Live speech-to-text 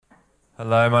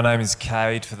Hello, my name is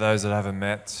Cade, for those that haven't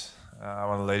met. I'm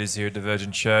one of the leaders here at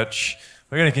Divergent Church.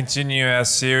 We're going to continue our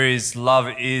series, Love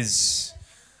Is.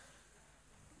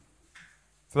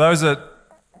 For those that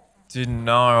didn't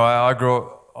know,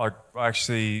 I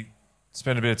actually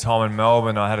spent a bit of time in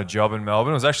Melbourne. I had a job in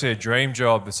Melbourne. It was actually a dream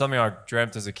job. It's something I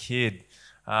dreamt as a kid.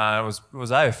 It was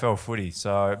AFL footy,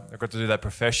 so I got to do that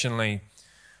professionally.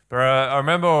 But I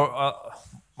remember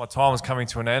my time was coming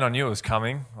to an end. I knew it was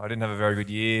coming. I didn't have a very good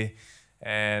year.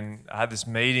 And I had this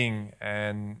meeting,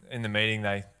 and in the meeting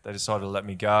they decided to let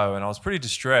me go. And I was pretty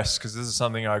distressed because this is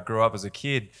something I grew up as a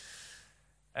kid.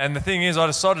 And the thing is, I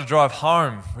decided to drive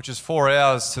home, which is 4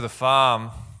 hours to the farm,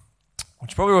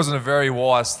 which probably wasn't a very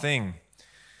wise thing.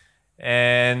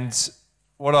 And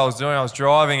what I was doing, I was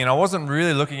driving, and I wasn't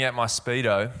really looking at my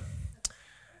speedo.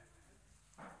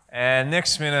 And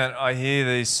next minute, I hear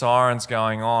these sirens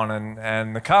going on,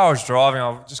 and the car I was driving,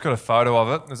 I've just got a photo of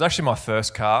it. It was actually my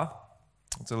first car.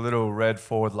 It's a little red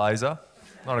Ford Laser.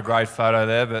 Not a great photo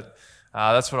there, but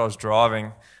that's what I was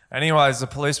driving. Anyways, the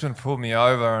policeman pulled me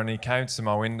over and he came to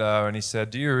my window and he said,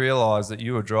 "Do you realise that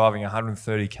you were driving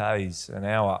 130 k's an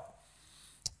hour?"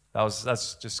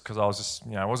 That's just because I was just,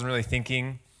 I wasn't really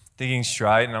thinking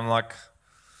straight, and I'm like, I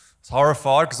was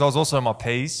horrified because I was also on my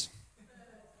P's.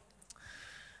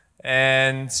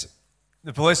 And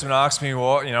the policeman asked me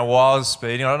why I was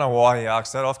speeding. I don't know why he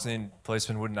asked that. Often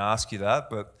policemen wouldn't ask you that,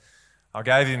 but I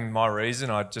gave him my reason.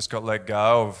 I just got let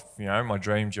go of, my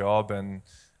dream job, and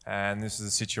this is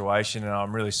the situation, and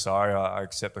I'm really sorry. I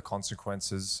accept the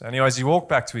consequences. Anyways, he walked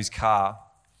back to his car,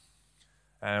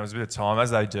 and it was a bit of time, as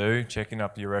they do, checking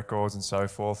up your records and so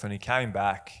forth. And he came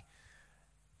back,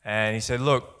 and he said,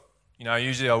 "Look,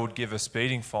 usually I would give a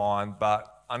speeding fine,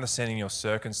 but understanding your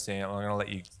circumstance, I'm going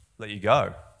to let you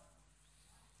go."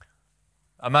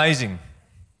 Amazing.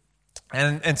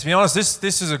 And to be honest,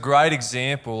 this is a great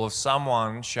example of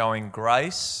someone showing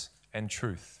grace and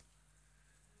truth.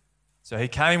 So he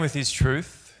came with his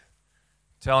truth,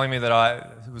 telling me that I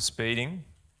was speeding,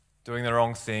 doing the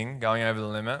wrong thing, going over the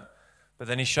limit, but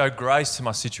then he showed grace to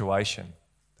my situation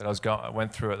that I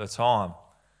went through at the time.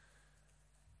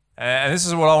 And this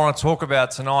is what I want to talk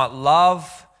about tonight.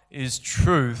 Love is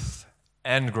truth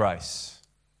and grace.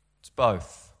 It's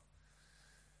both.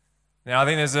 Now, I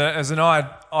think there's an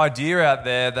idea out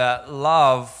there that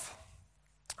love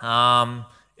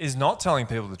is not telling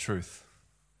people the truth.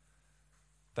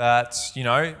 That,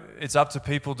 it's up to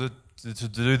people to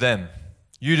do them.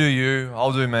 You do you,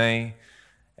 I'll do me.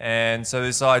 And so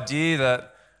this idea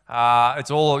that it's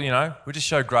all, we just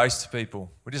show grace to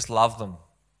people. We just love them.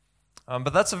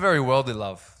 But that's a very worldly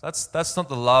love. That's not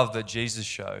the love that Jesus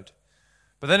showed.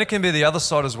 But then it can be the other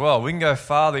side as well. We can go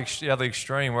far the other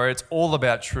extreme where it's all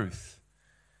about truth.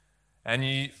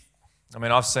 And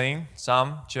I've seen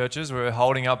some churches where we're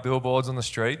holding up billboards on the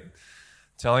street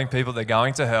telling people they're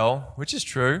going to hell, which is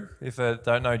true if they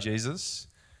don't know Jesus.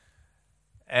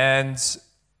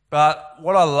 But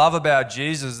what I love about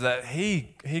Jesus is that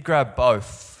he grabbed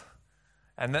both,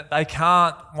 and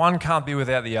that one can't be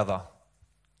without the other.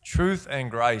 Truth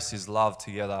and grace is love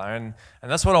together, and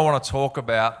that's what I want to talk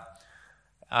about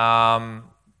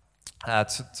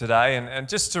today, and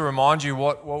just to remind you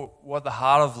what the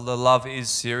Heart of the Love Is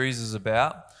series is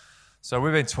about. So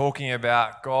we've been talking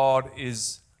about God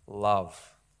is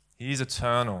love. He is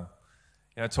eternal.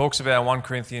 It talks about in 1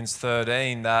 Corinthians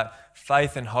 13 that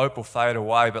faith and hope will fade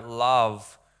away, but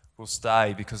love will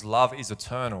stay because love is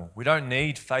eternal. We don't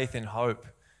need faith and hope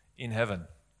in heaven,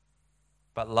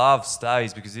 but love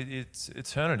stays because it's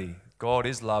eternity. God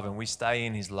is love, and we stay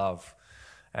in his love.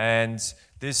 And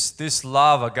this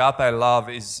love, agape love,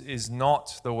 is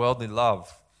not the worldly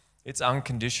love. It's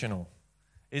unconditional.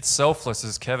 It's selfless,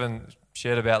 as Kevin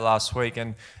shared about last week.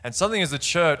 And something as a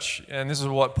church, and this is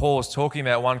what Paul was talking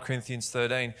about, 1 Corinthians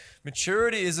 13,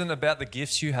 maturity isn't about the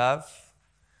gifts you have,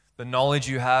 the knowledge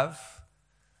you have.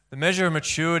 The measure of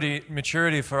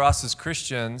maturity for us as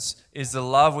Christians is the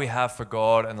love we have for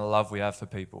God and the love we have for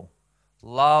people.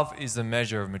 Love is the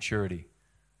measure of maturity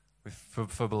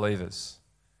for believers.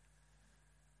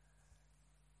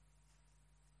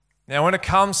 Now, when it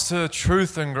comes to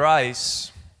truth and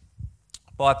grace,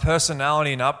 by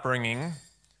personality and upbringing,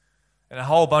 and a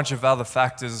whole bunch of other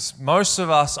factors, most of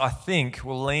us, I think,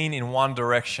 will lean in one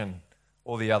direction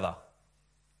or the other.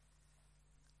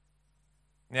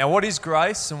 Now, what is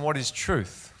grace and what is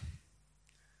truth?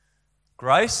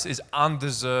 Grace is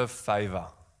undeserved favor.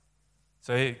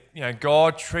 So,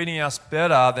 God treating us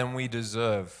better than we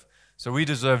deserve. So we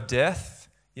deserve death.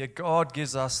 Yet God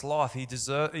gives us life. He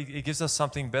gives us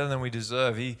something better than we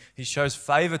deserve. He shows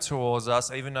favor towards us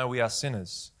even though we are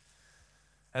sinners.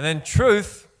 And then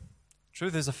truth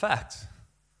Truth is a fact.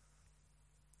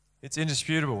 It's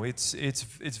indisputable. It's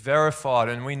verified,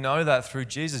 and we know that through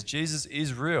Jesus. Jesus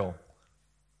is real.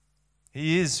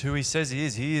 He is who he says he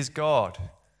is. He is God.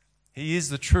 He is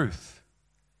the truth.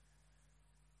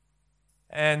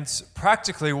 And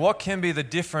practically, what can be the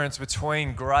difference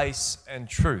between grace and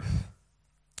truth?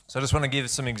 So I just want to give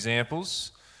some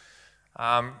examples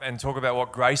and talk about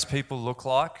what grace people look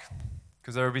like,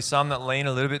 because there will be some that lean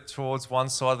a little bit towards one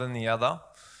side than the other.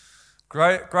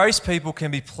 Grace people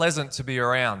can be pleasant to be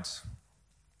around.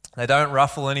 They don't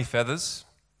ruffle any feathers.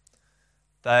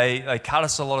 They cut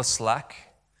us a lot of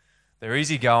slack. They're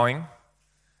easygoing.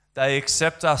 They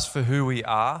accept us for who we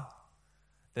are.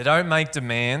 They don't make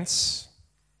demands.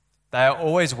 They are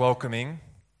always welcoming.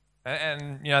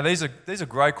 And you know, these are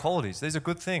great qualities. These are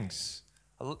good things.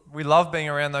 We love being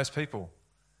around those people.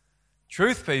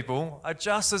 Truth people are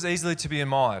just as easily to be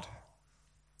admired.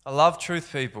 I love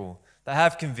truth people. They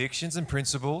have convictions and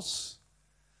principles.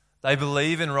 They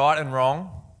believe in right and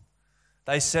wrong.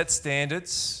 They set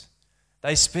standards.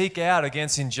 They speak out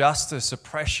against injustice,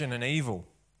 oppression, and evil.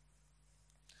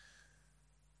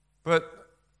 But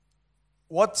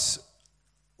what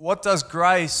does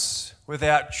grace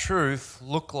without truth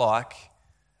look like,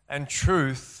 and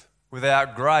truth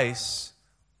without grace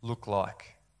look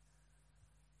like?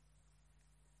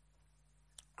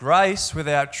 Grace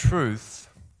without truth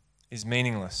is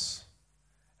meaningless,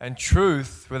 and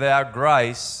truth without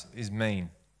grace is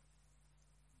mean.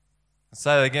 I'll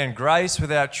say that again. Grace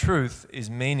without truth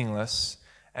is meaningless,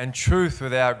 and truth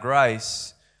without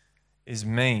grace is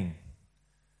mean.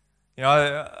 You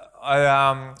know,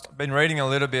 I've been reading a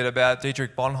little bit about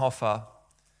Dietrich Bonhoeffer,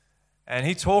 and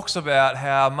he talks about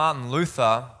how Martin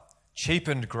Luther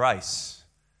cheapened grace.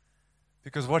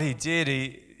 Because what he did,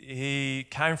 he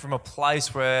came from a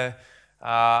place where it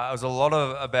was a lot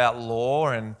about law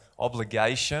and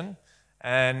obligation.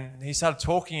 And he started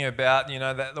talking about, you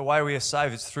know, that the way we are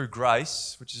saved is through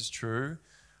grace, which is true.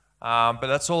 But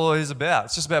that's all it is about.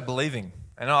 It's just about believing.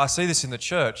 And I see this in the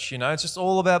church, you know, it's just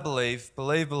all about believe.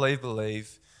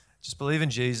 Just believe in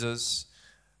Jesus.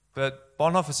 But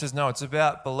Bonhoeffer says, no, it's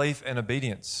about belief and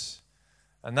obedience.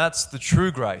 And that's the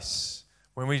true grace.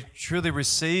 When we truly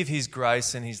receive his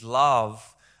grace and his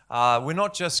love, we're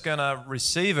not just going to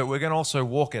receive it, we're going to also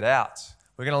walk it out.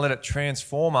 We're going to let it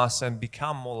transform us and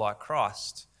become more like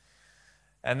Christ.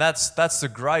 And that's the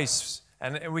grace.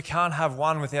 And we can't have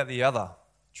one without the other.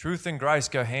 Truth and grace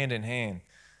go hand in hand.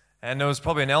 And there was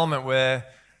probably an element where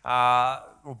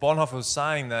Bonhoeffer was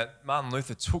saying that Martin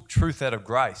Luther took truth out of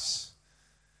grace.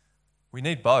 We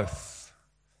need both.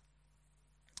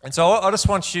 And so I just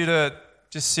want you to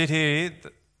just sit here.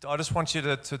 I just want you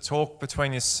to talk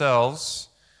between yourselves.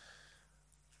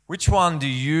 Which one do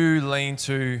you lean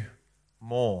to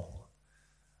more?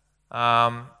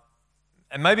 And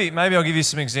maybe I'll give you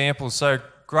some examples. So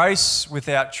grace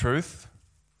without truth.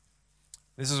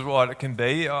 This is what it can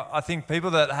be. I think people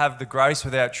that have the grace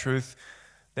without truth,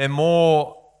 they're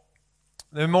more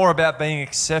about being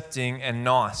accepting and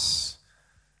nice.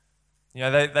 You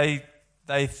know, they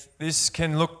this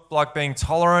can look like being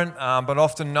tolerant, but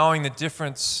often knowing the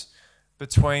difference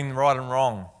between right and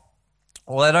wrong.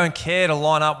 Or they don't care to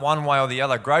line up one way or the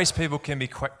other. Grace people can be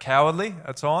cowardly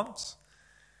at times.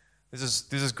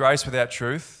 This is grace without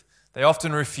truth. They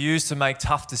often refuse to make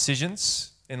tough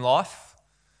decisions in life.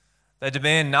 They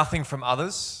demand nothing from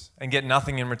others and get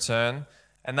nothing in return.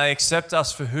 And they accept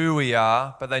us for who we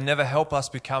are, but they never help us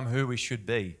become who we should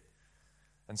be.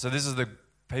 And so this is the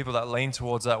people that lean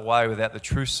towards that way without the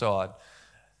truth side.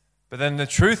 But then the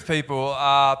truth people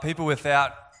are people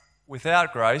without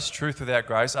grace, truth without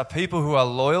grace, are people who are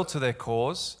loyal to their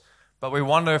cause, but we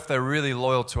wonder if they're really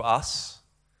loyal to us.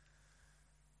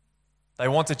 They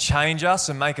want to change us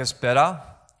and make us better,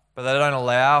 but they don't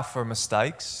allow for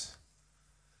mistakes.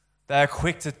 They are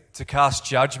quick to cast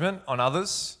judgment on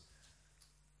others.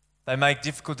 They make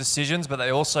difficult decisions, but they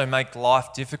also make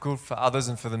life difficult for others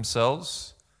and for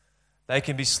themselves. They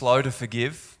can be slow to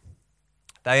forgive.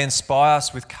 They inspire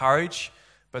us with courage,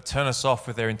 but turn us off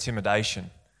with their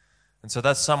intimidation. And so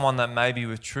that's someone that may be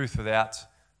with truth without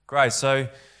grace. So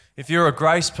if you're a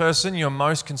grace person, you're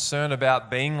most concerned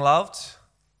about being loved.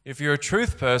 If you're a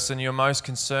truth person, you're most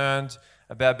concerned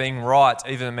about being right,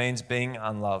 even if it means being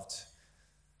unloved.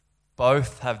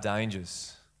 Both have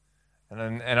dangers.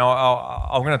 And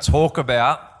I'm going to talk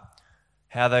about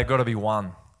how they've got to be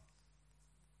one.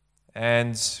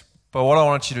 But what I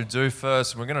want you to do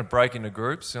first, we're going to break into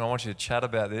groups, and I want you to chat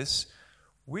about this.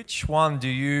 Which one do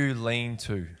you lean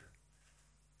to?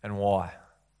 And why?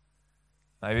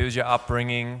 Maybe it was your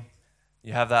upbringing.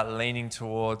 You have that leaning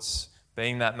towards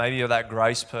being that, maybe you're that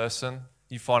grace person.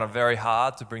 You find it very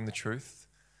hard to bring the truth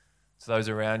to those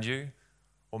around you.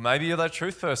 Or maybe you're that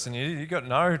truth person. You got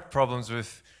no problems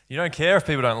with, you don't care if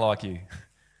people don't like you.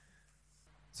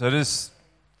 So it is,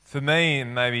 for me,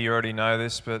 and maybe you already know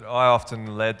this, but I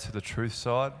often led to the truth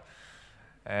side.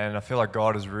 And I feel like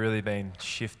God has really been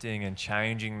shifting and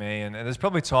changing me. And there's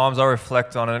probably times I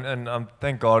reflect on it, and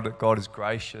thank God that God is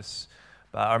gracious.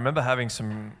 But I remember having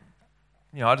some,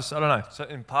 I don't know. So,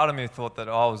 and part of me thought that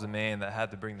I was a man that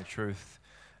had to bring the truth.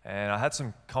 And I had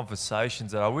some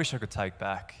conversations that I wish I could take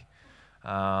back.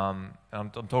 I'm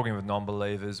talking with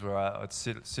non-believers where I'd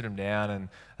sit them down and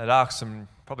I'd ask some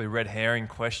probably red herring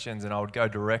questions, and I would go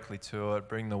directly to it,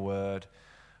 bring the word.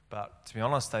 But to be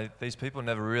honest, these people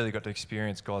never really got to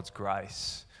experience God's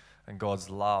grace and God's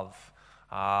love.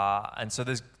 And so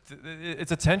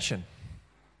it's a tension.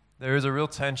 There is a real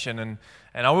tension. And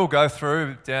I will go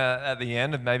through down at the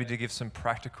end and maybe to give some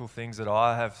practical things that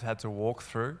I have had to walk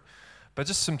through. But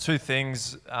just some two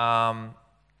things,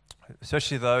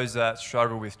 especially those that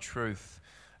struggle with truth.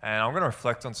 And I'm going to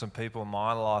reflect on some people in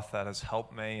my life that has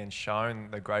helped me and shown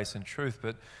the grace and truth.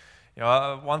 But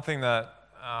one thing that,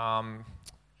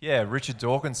 Richard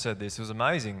Dawkins said this. It was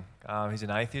amazing. He's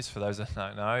an atheist, for those that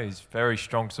don't know. He's a very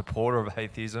strong supporter of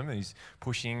atheism. He's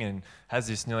pushing and has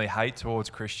this nearly hate towards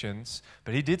Christians.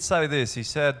 But he did say this. He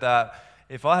said that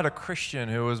if I had a Christian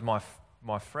who was my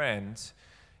friend,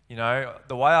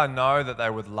 the way I know that they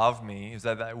would love me is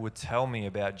that they would tell me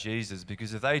about Jesus.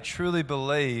 Because if they truly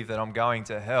believe that I'm going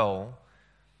to hell,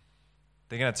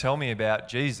 they're going to tell me about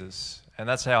Jesus. And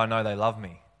that's how I know they love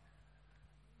me.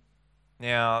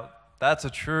 Now, that's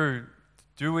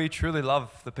do we truly love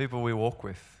the people we walk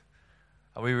with?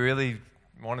 Are we really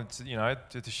wanted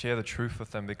to share the truth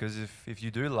with them? Because if you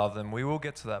do love them, we will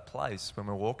get to that place when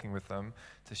we're walking with them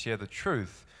to share the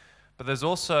truth. But there's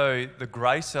also the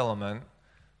grace element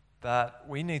that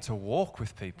we need to walk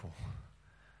with people.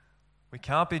 We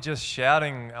can't be just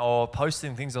shouting or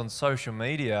posting things on social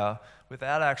media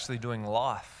without actually doing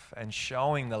life and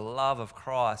showing the love of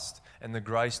Christ and the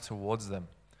grace towards them.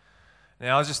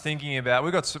 Now, I was just thinking about,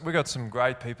 we got some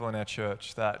great people in our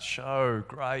church that show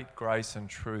great grace and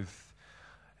truth.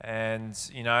 And,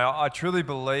 I truly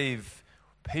believe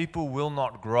people will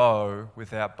not grow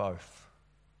without both.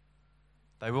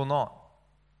 They will not.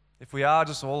 If we are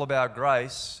just all about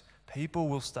grace, people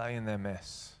will stay in their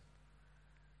mess.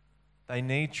 They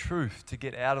need truth to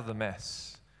get out of the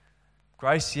mess.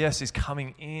 Grace, yes, is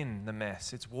coming in the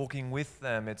mess. It's walking with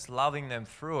them. It's loving them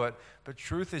through it. But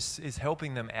truth is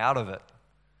helping them out of it.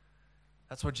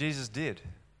 That's what Jesus did.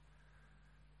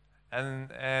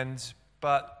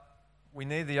 But we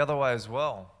need the other way as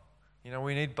well.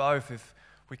 We need both. If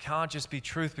we can't just be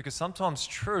truth, because sometimes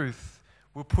truth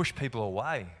will push people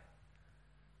away.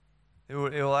 It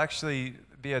will actually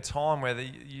be a time where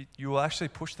you will actually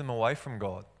push them away from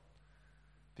God,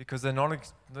 because they're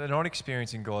not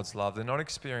experiencing God's love. They're not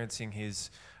experiencing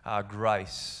His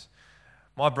grace.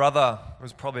 My brother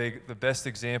was probably the best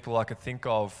example I could think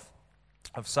of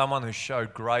someone who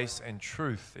showed grace and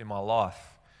truth in my life.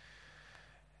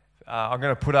 I'm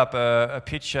going to put up a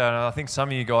picture, and I think some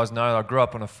of you guys know I grew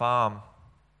up on a farm,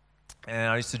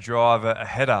 and I used to drive a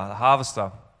header, a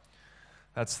harvester.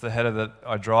 That's the header that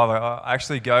I drive. I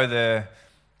actually go there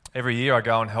every year. I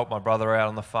go and help my brother out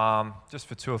on the farm just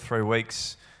for 2 or 3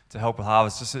 weeks to help with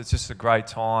harvest. It's just a great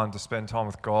time to spend time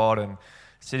with God and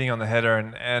sitting on the header.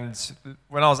 And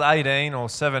when I was 18 or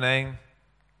 17,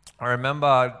 I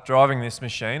remember driving this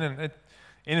machine, and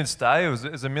in its day, it was a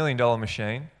 $1 million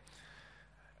machine.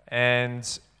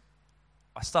 And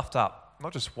I stuffed up,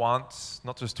 not just once,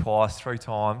 not just twice, 3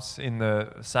 times in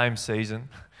the same season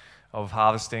of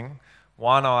harvesting.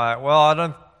 One, I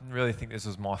don't really think this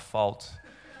was my fault.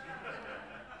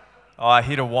 I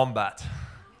hit a wombat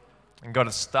and got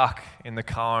it stuck in the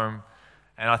comb,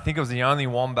 and I think it was the only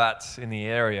wombat in the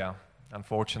area,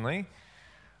 unfortunately.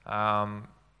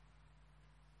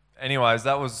 Anyways,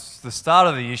 that was the start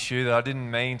of the issue that I didn't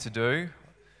mean to do.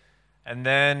 And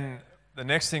then the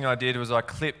next thing I did was I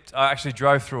actually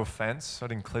drove through a fence. I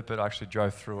didn't clip it, I actually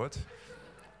drove through it.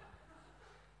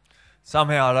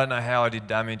 Somehow, I don't know how I did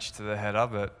damage to the header,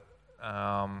 but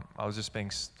I was just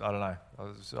being, I don't know.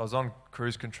 I was on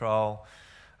cruise control.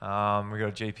 We got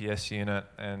a GPS unit,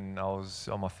 and I was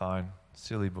on my phone.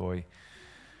 Silly boy.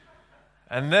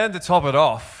 And then to top it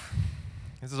off,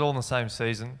 this is all in the same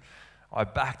season, I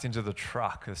backed into the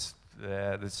truck,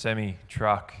 the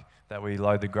semi-truck that we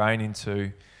load the grain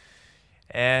into.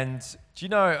 And do you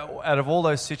know, out of all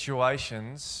those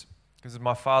situations, because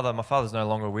my father's no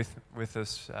longer with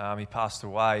us, he passed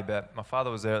away, but my father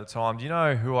was there at the time. Do you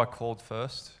know who I called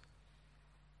first?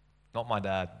 Not my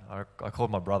dad. I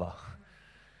called my brother.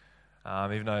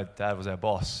 even though Dad was our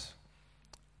boss.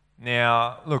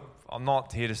 Now, look, I'm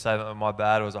not here to say that my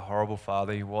dad was a horrible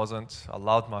father. He wasn't. I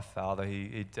loved my father.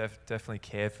 He definitely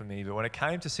cared for me. But when it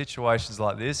came to situations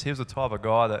like this, he was the type of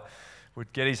guy that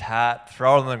would get his hat,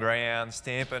 throw it on the ground,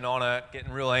 stamping on it,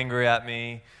 getting real angry at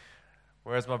me.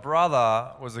 Whereas my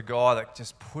brother was a guy that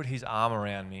just put his arm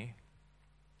around me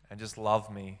and just loved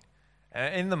me.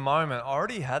 And in the moment, I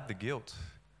already had the guilt.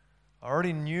 I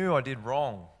already knew I did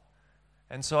wrong.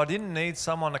 And so I didn't need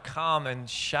someone to come and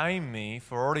shame me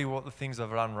for already what the things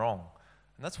I've done wrong.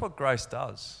 And that's what grace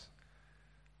does.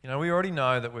 You know, we already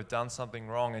know that we've done something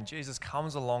wrong, and Jesus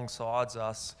comes alongside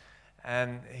us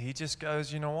and he just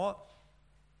goes, you know what?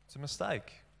 It's a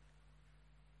mistake.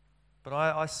 But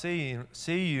I see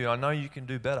you, I know you can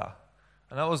do better.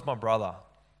 And that was my brother.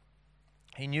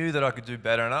 He knew that I could do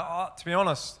better. And to be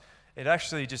honest, it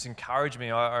actually just encouraged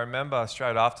me. I remember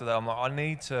straight after that, I'm like, I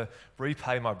need to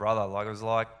repay my brother. Like, it was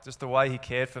like just the way he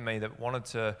cared for me that wanted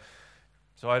to.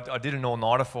 So I did an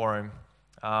all-nighter for him.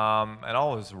 And I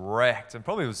was wrecked. And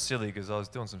probably it was silly because I was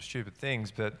doing some stupid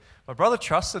things. But my brother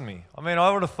trusted me. I mean,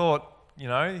 I would have thought, you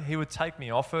know, he would take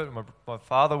me off it. My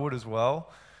father would as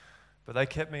well. But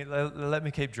they let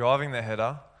me keep driving the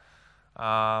header.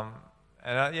 I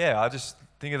just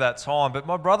think of that time. But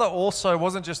my brother also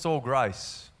wasn't just all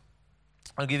grace.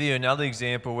 I'll give you another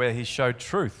example where he showed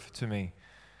truth to me.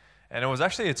 And it was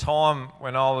actually a time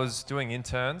when I was doing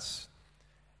interns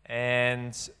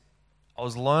and I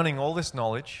was learning all this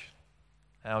knowledge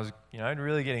and I was,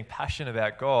 really getting passionate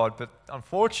about God, but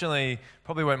unfortunately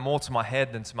probably went more to my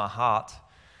head than to my heart.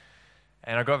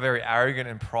 And I got very arrogant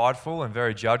and prideful and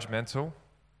very judgmental.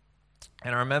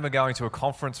 And I remember going to a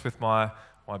conference with my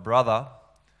brother,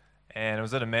 and it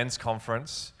was at a men's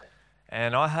conference.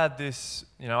 And I had this,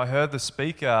 I heard the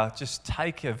speaker just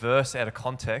take a verse out of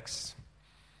context.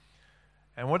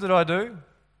 And what did I do?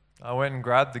 I went and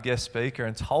grabbed the guest speaker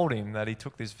and told him that he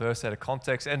took this verse out of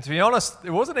context. And to be honest, it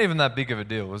wasn't even that big of a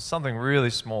deal. It was something really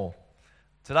small.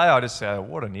 Today I just say, oh,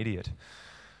 what an idiot.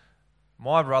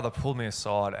 My brother pulled me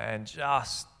aside and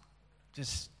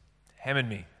just hammered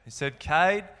me. He said,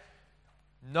 Cade,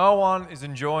 no one is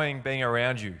enjoying being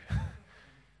around you.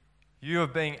 You are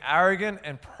being arrogant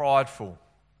and prideful.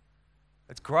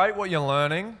 It's great what you're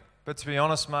learning, but to be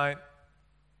honest, mate,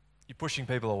 you're pushing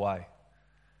people away.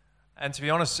 And to be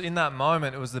honest, in that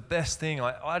moment, it was the best thing.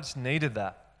 I just needed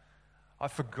that. I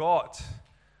forgot.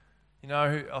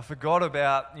 I forgot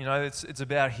about, it's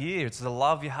about here. It's the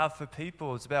love you have for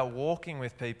people. It's about walking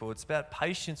with people. It's about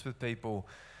patience with people.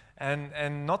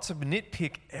 And not to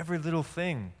nitpick every little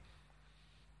thing.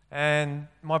 And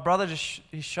my brother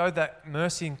he showed that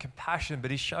mercy and compassion,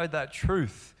 but he showed that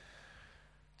truth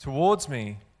towards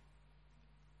me.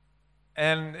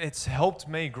 And it's helped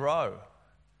me grow.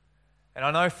 And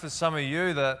I know for some of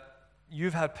you that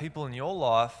you've had people in your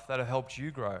life that have helped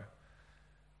you grow.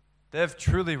 They've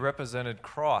truly represented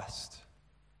Christ.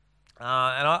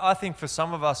 And I think for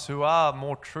some of us who are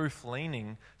more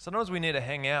truth-leaning, sometimes we need to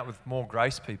hang out with more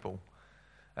grace people.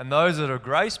 And those that are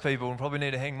grace people probably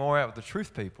need to hang more out with the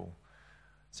truth people.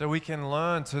 So we can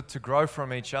learn to grow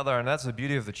from each other, and that's the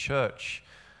beauty of the church.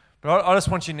 But I just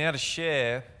want you now to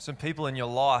share some people in your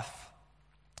life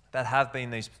that have been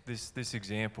this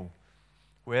example,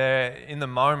 where in the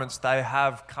moments they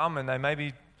have come and they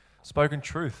maybe spoken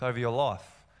truth over your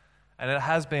life. And it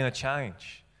has been a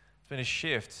change. It's been a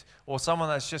shift. Or someone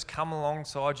that's just come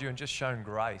alongside you and just shown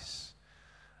grace.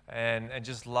 And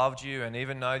just loved you, and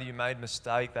even though you made a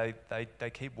mistake, they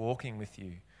keep walking with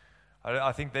you.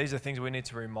 I think these are things we need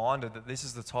to be reminded that this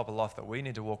is the type of life that we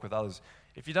need to walk with others.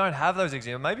 If you don't have those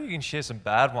examples, maybe you can share some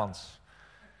bad ones.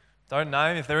 Don't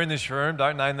name, if they're in this room,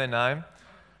 don't name their name.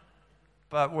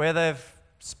 But where they've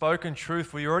spoken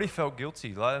truth, where you already felt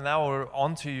guilty, and they were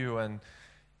onto you, and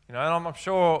I'm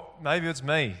sure maybe it's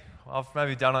me. I've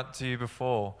maybe done it to you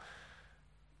before.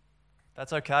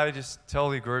 That's okay, just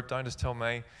tell your group, don't just tell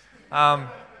me.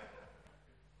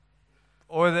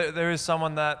 Or there is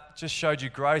someone that just showed you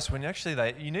grace when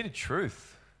actually you needed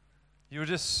truth. You were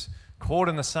just caught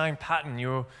in the same pattern.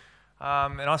 And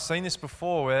I've seen this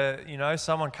before where,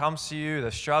 someone comes to you,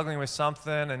 they're struggling with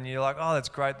something, and you're like, oh, that's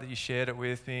great that you shared it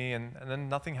with me, and then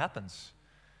nothing happens.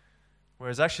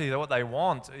 Whereas actually what they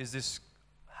want is this,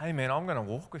 hey man, I'm going to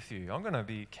walk with you. I'm going to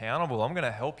be accountable. I'm going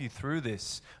to help you through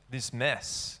this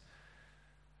mess.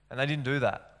 And they didn't do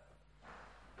that.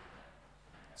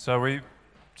 So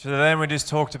then we just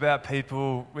talked about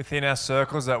people within our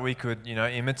circles that we could,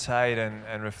 imitate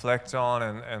and reflect on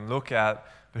and look at.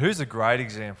 But who's a great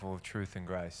example of truth and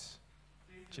grace?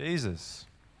 Jesus.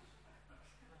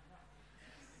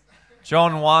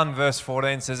 John 1 verse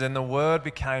 14 says, "And the Word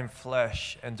became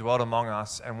flesh and dwelt among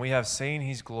us, and we have seen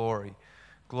his glory.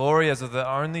 Glory as of the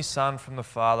only Son from the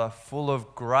Father, full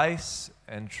of grace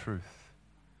and truth."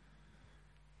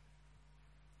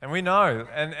 And we know,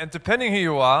 and depending who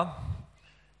you are,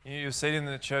 you'll see it in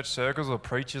the church circles or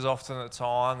preachers often at the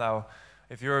time,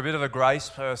 if you're a bit of a grace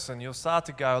person, you'll start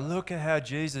to go, look at how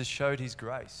Jesus showed his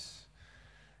grace.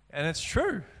 And it's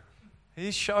true.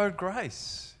 He showed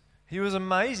grace. He was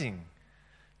amazing.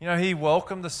 He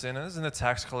welcomed the sinners and the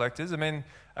tax collectors. I mean,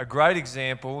 a great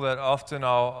example that often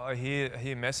I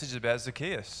hear messages about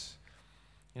Zacchaeus.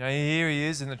 Here he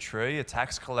is in the tree, a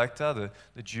tax collector.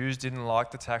 The Jews didn't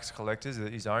like the tax collectors.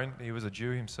 He was a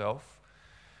Jew himself.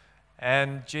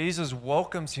 And Jesus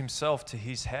welcomes himself to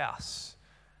his house.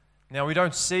 Now, we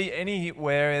don't see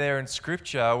anywhere there in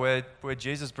Scripture where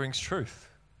Jesus brings truth.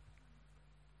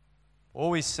 All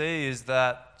we see is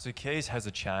that Zacchaeus has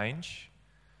a change,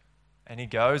 and he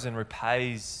goes and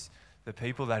repays the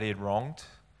people that he had wronged,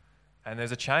 and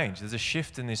there's a change. There's a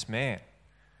shift in this man.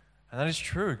 And that is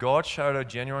true. God showed a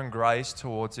genuine grace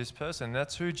towards this person.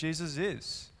 That's who Jesus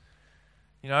is.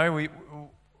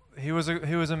 He was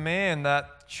a man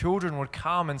that children would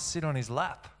come and sit on his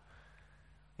lap.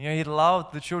 He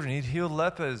loved the children. He'd healed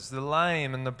lepers, the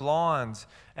lame, and the blind.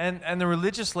 And the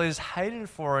religious leaders hated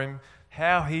for him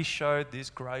how he showed this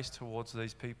grace towards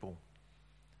these people.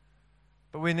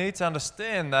 But we need to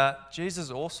understand that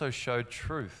Jesus also showed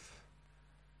truth.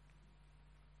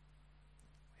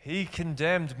 He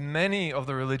condemned many of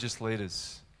the religious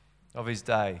leaders of his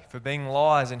day for being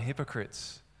liars and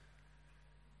hypocrites.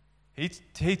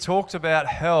 He talked about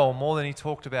hell more than he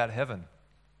talked about heaven.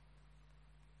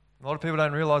 A lot of people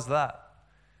don't realize that.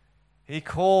 He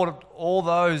called all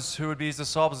those who would be his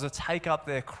disciples to take up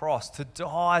their cross, to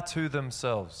die to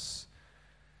themselves.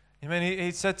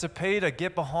 He said to Peter,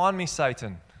 "Get behind me,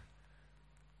 Satan."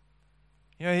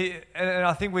 And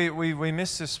I think we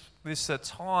miss this at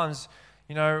times.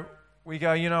 We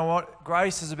go, you know what?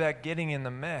 Grace is about getting in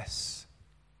the mess.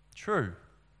 True.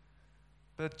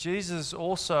 But Jesus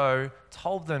also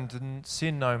told them to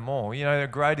sin no more. A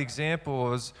great example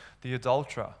was the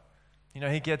adulterer.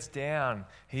 He gets down.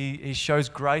 He shows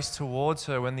grace towards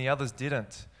her when the others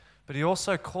didn't. But he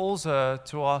also calls her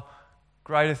to a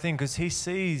greater thing because he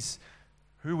sees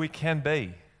who we can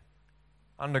be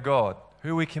under God,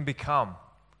 who we can become.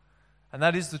 And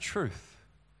that is the truth.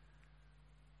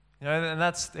 And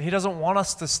he doesn't want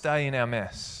us to stay in our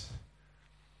mess.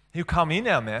 He'll come in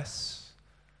our mess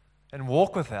and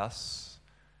walk with us.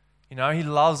 He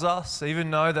loves us,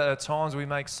 even though that at times we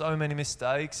make so many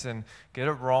mistakes and get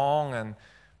it wrong.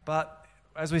 But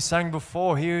as we sang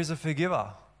before, he is a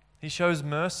forgiver. He shows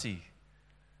mercy.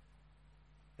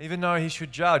 Even though he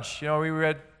should judge. We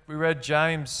read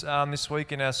James this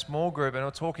week in our small group, and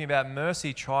we're talking about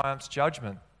mercy triumphs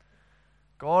judgment.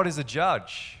 God is a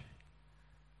judge.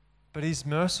 But he's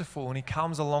merciful and he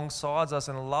comes alongside us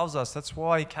and loves us. That's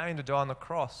why he came to die on the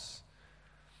cross.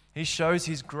 He shows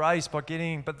his grace but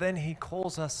then he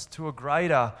calls us to a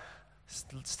greater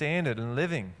standard in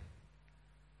living.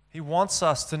 He wants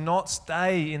us to not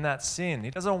stay in that sin. He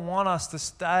doesn't want us to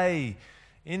stay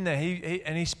in there.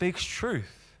 And he speaks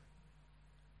truth.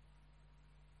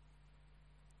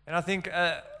 And I think,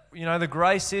 the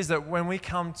grace is that when we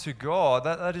come to God,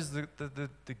 that is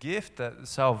the gift, that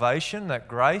salvation, that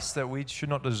grace that we should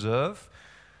not deserve.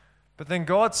 But then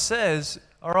God says,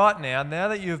 all right, now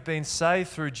that you've been saved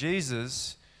through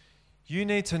Jesus, you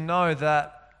need to know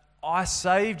that I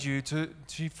saved you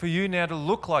for you now to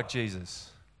look like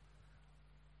Jesus.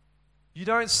 You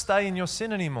don't stay in your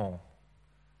sin anymore.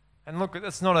 And look,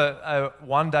 that's not a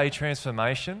one-day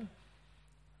transformation.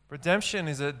 Redemption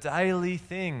is a daily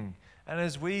thing. And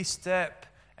as we step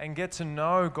and get to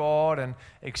know God and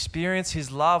experience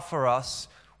his love for us,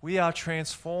 we are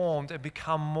transformed and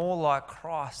become more like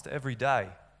Christ every day.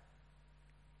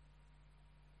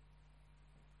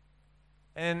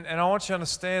 And I want you to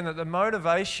understand that the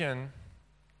motivation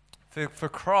for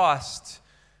Christ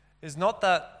is not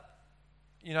that,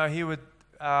 he would,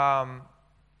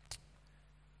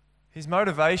 his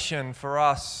motivation for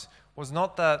us was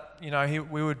not that,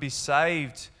 we would be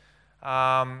saved,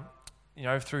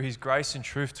 through his grace and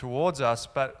truth towards us,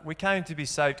 but we came to be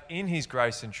saved in his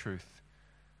grace and truth.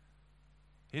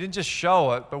 He didn't just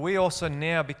show it, but we also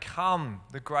now become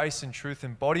the grace and truth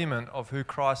embodiment of who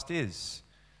Christ is.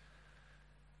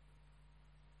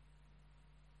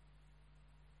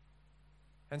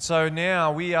 And so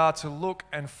now we are to look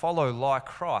and follow like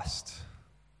Christ.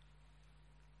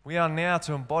 We are now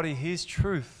to embody his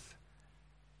truth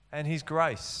and his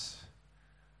grace.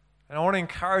 And I want to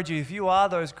encourage you, if you are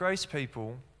those grace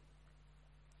people,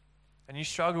 and you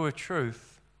struggle with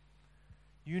truth,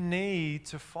 you need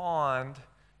to find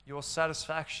your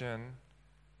satisfaction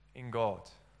in God.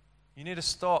 You need to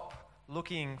stop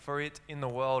looking for it in the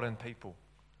world and people.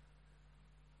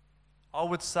 I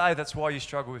would say that's why you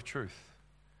struggle with truth,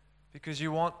 because you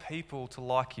want people to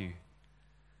like you.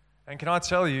 And can I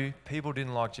tell you, people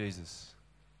didn't like Jesus.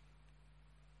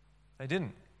 They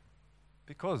didn't,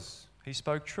 because he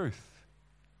spoke truth.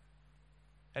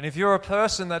 And if you're a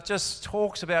person that just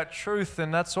talks about truth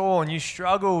and that's all, and you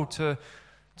struggle to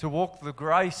walk the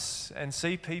grace and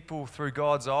see people through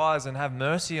God's eyes and have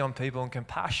mercy on people and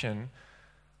compassion,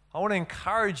 I want to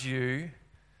encourage you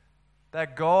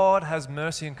that God has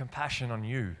mercy and compassion on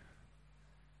you.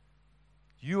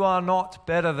 You are not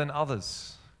better than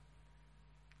others.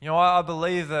 You know, I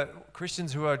believe that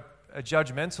Christians who are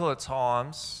judgmental at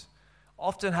times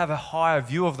often have a higher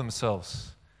view of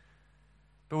themselves.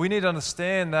 But we need to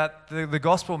understand that the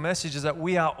gospel message is that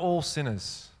we are all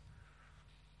sinners.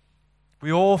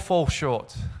 We all fall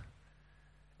short.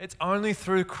 It's only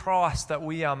through Christ that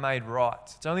we are made right.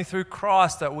 It's only through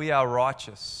Christ that we are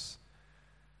righteous.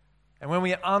 And when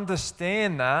we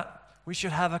understand that, we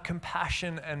should have a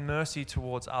compassion and mercy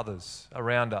towards others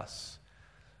around us.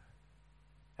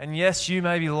 And yes, you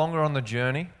may be longer on the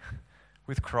journey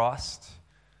with Christ.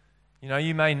 You know,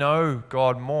 you may know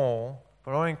God more,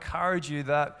 but I encourage you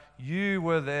that you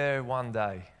were there one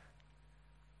day.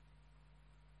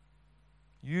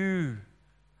 You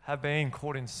have been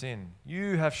caught in sin.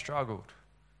 You have struggled.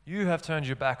 You have turned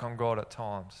your back on God at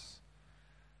times.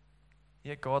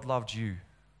 Yet God loved you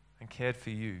and cared for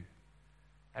you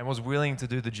and was willing to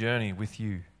do the journey with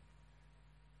you.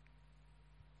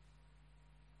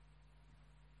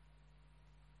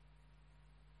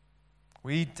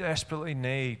 We desperately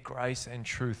need grace and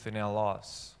truth in our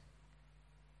lives.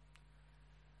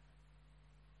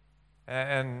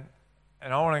 And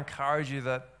I want to encourage you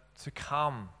that to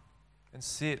come and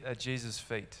sit at Jesus'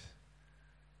 feet.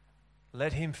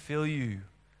 Let him fill you.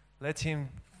 Let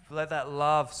that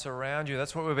love surround you.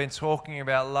 That's what we've been talking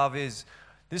about. Love is.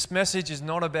 This message is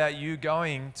not about you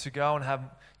going and have,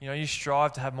 you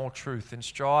strive to have more truth and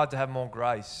strive to have more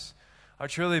grace. I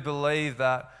truly believe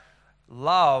that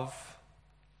love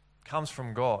comes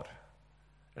from God.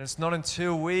 And it's not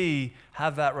until we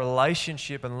have that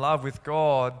relationship and love with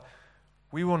God,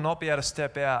 we will not be able to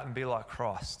step out and be like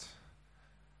Christ.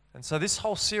 And so this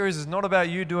whole series is not about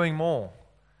you doing more,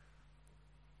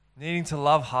 needing to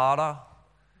love harder.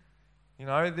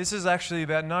 This is actually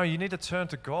about, no, you need to turn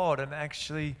to God and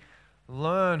actually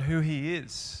learn who he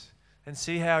is and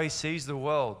see how he sees the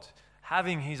world,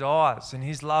 having his eyes and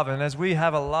his love. And as we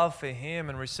have a love for him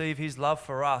and receive his love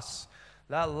for us,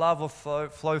 that love will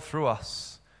flow through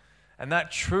us. And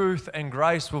that truth and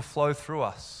grace will flow through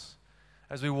us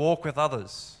as we walk with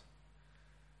others.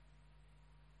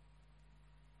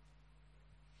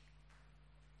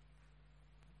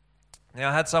 Now,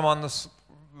 I had someone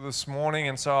this morning,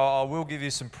 and so I will give you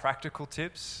some practical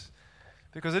tips,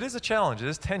 because it is a challenge, it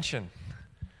is tension.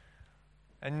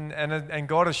 And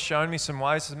God has shown me some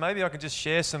ways, so maybe I can just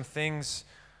share some things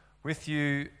with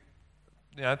you,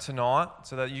 tonight,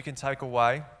 so that you can take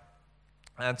away.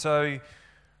 And so,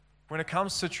 when it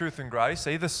comes to truth and grace,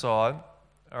 either side,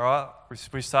 all right,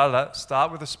 we started that.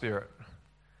 Start with the Spirit.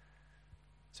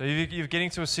 So you're getting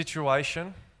to a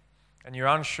situation and you're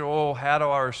unsure, how do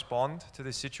I respond to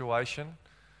this situation?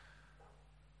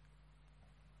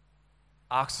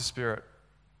 Ask the Spirit.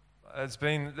 It's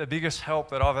been the biggest help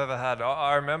that I've ever had.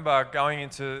 I remember going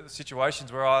into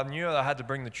situations where I knew that I had to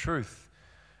bring the truth.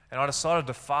 And I decided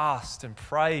to fast and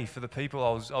pray for the people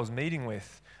I was meeting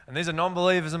with. And these are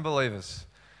non-believers and believers.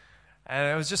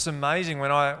 And it was just amazing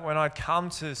when I'd come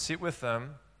to sit with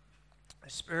them, the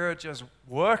Spirit just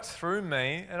worked through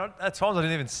me. And at times I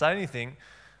didn't even say anything,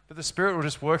 but the Spirit would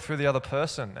just work through the other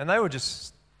person. And they would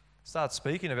just start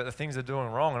speaking about the things they're doing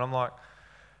wrong. And I'm like,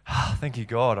 thank you,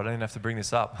 God, I don't even have to bring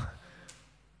this up.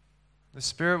 The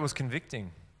Spirit was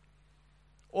convicting.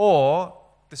 Or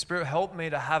the Spirit helped me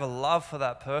to have a love for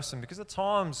that person, because at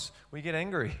times we get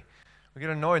angry, we get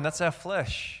annoyed, and that's our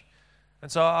flesh.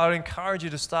 And so I would encourage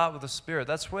you to start with the Spirit.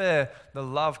 That's where the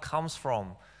love comes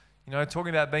from. Talking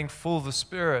about being full of the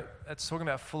Spirit, it's talking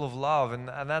about full of love. And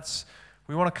that's,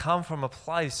 we want to come from a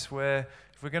place where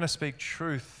if we're going to speak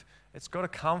truth, it's got to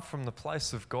come from the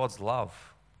place of God's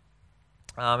love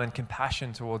and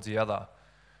compassion towards the other.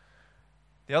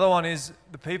 The other one is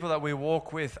the people that we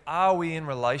walk with, are we in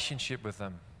relationship with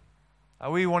them? Are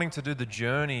we wanting to do the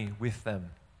journey with them?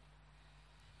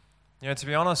 To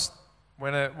be honest,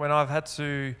 when I've had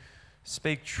to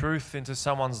speak truth into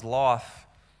someone's life,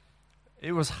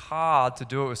 it was hard to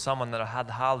do it with someone that I had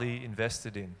hardly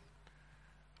invested in.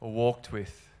 or walked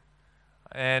with.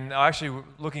 And actually,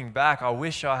 looking back, I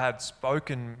wish I had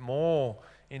spoken more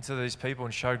into these people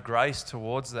and showed grace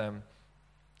towards them.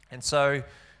 And so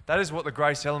that is what the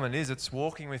grace element is. It's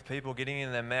walking with people, getting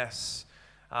in their mess.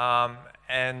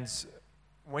 And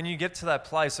when you get to that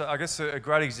place, I guess a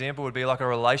great example would be like a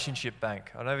relationship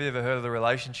bank. I don't know if you've ever heard of the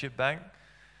relationship bank.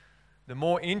 The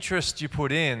more interest you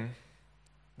put in,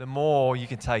 the more you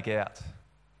can take out.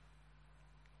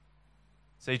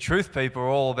 See, truth people are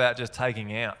all about just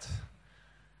taking out.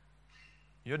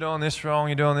 You're doing this wrong,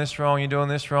 you're doing this wrong, you're doing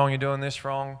this wrong, you're doing this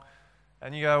wrong.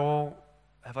 And you go, well,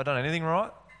 have I done anything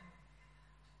right?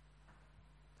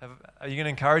 Are you going to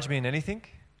encourage me in anything?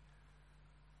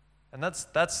 And that's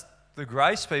the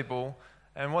grace people.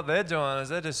 And what they're doing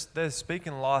is they're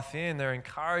speaking life in, they're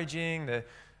encouraging, and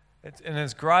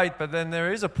it's great. But then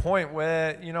there is a point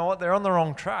where, you know what, they're on the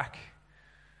wrong track.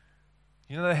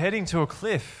 You know, they're heading to a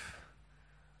cliff.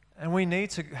 And we need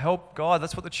to help guide.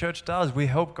 That's what the church does. We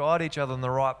help guide each other on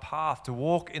the right path to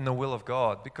walk in the will of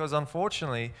God. Because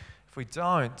unfortunately, if we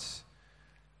don't,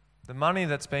 the money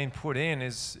that's being put in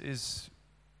is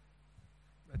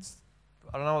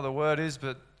I don't know what the word is,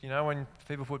 but you know, when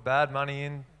people put bad money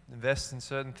in, invest in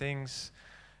certain things,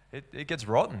 it gets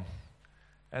rotten.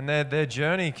 And their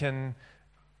journey can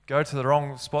go to the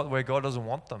wrong spot where God doesn't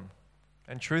want them.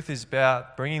 And truth is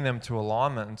about bringing them to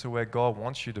alignment and to where God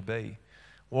wants you to be,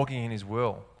 walking in His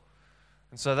will.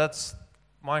 And so that's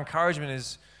my encouragement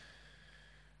is,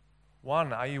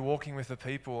 one, are you walking with the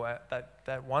people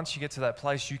that once you get to that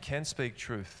place, you can speak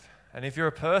truth? And if you're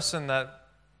a person that,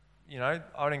 you know,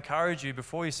 I would encourage you,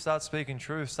 before you start speaking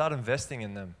truth, start investing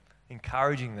in them,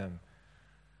 encouraging them.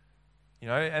 You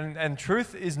know, and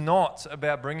truth is not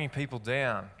about bringing people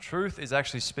down. Truth is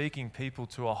actually speaking people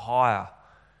to a higher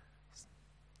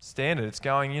standard. It's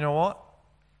going, you know what?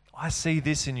 I see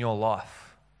this in your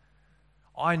life.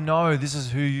 I know this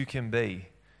is who you can be,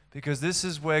 because this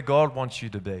is where God wants you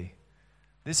to be.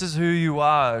 This is who you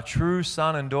are, a true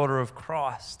son and daughter of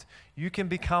Christ. You can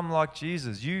become like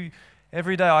Jesus.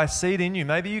 Every day I see it in you.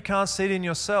 Maybe you can't see it in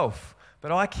yourself,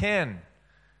 but I can.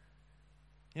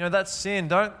 You know, that's sin.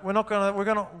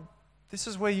 This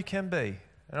is where you can be.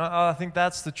 And I think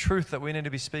that's the truth that we need to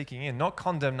be speaking in, not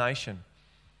condemnation.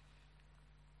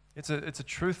 It's a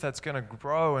truth that's going to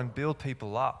grow and build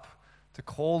people up, to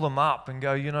call them up and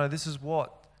go, you know, this is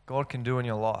what God can do in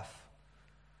your life.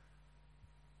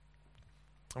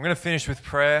 I'm going to finish with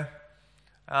prayer.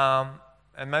 And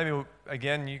maybe,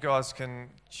 again, you guys can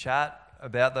chat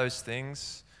about those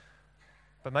things,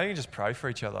 but maybe just pray for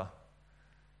each other.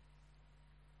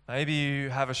 Maybe you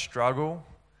have a struggle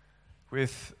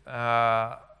with,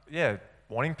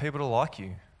 wanting people to like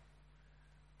you.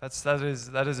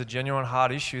 That is a genuine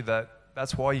hard issue.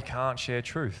 That's why you can't share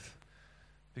truth,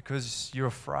 because you're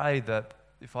afraid that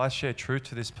if I share truth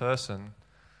to this person,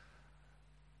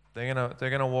 they're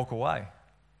gonna walk away.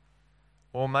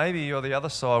 Or maybe you're the other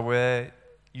side where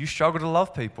you struggle to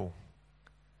love people.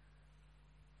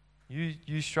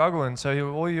 You struggle, and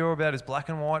so all you're about is black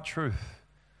and white truth.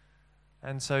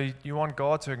 And so you want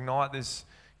God to ignite this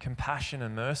compassion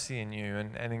and mercy in you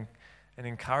and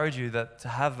encourage you to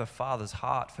have the Father's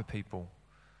heart for people.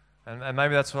 And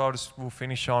maybe that's what we'll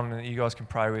finish on and you guys can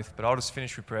pray with, but I'll just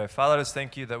finish with prayer. Father, I just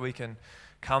thank you that we can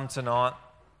come tonight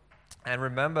and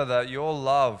remember that your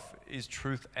love is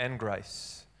truth and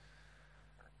grace.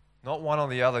 Not one or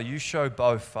the other. You show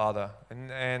both, Father.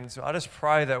 And so I just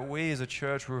pray that we as a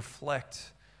church will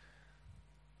reflect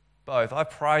both. I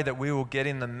pray that we will get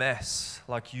in the mess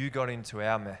like you got into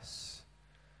our mess.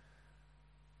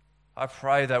 I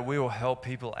pray that we will help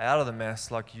people out of the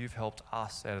mess like you've helped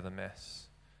us out of the mess.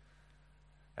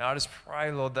 And I just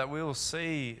pray, Lord, that we will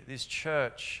see this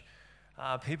church,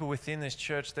 people within this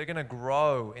church, they're going to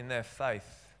grow in their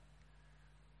faith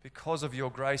because of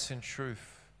your grace and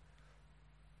truth.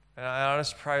 And I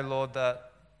just pray, Lord,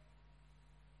 that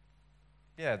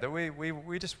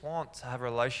we just want to have a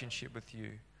relationship with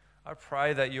you. I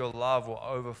pray that your love will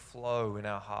overflow in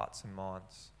our hearts and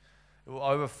minds. It will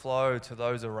overflow to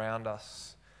those around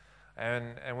us.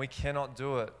 And we cannot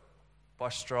do it by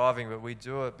striving, but we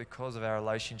do it because of our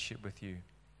relationship with you.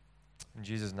 In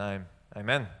Jesus' name,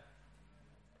 amen.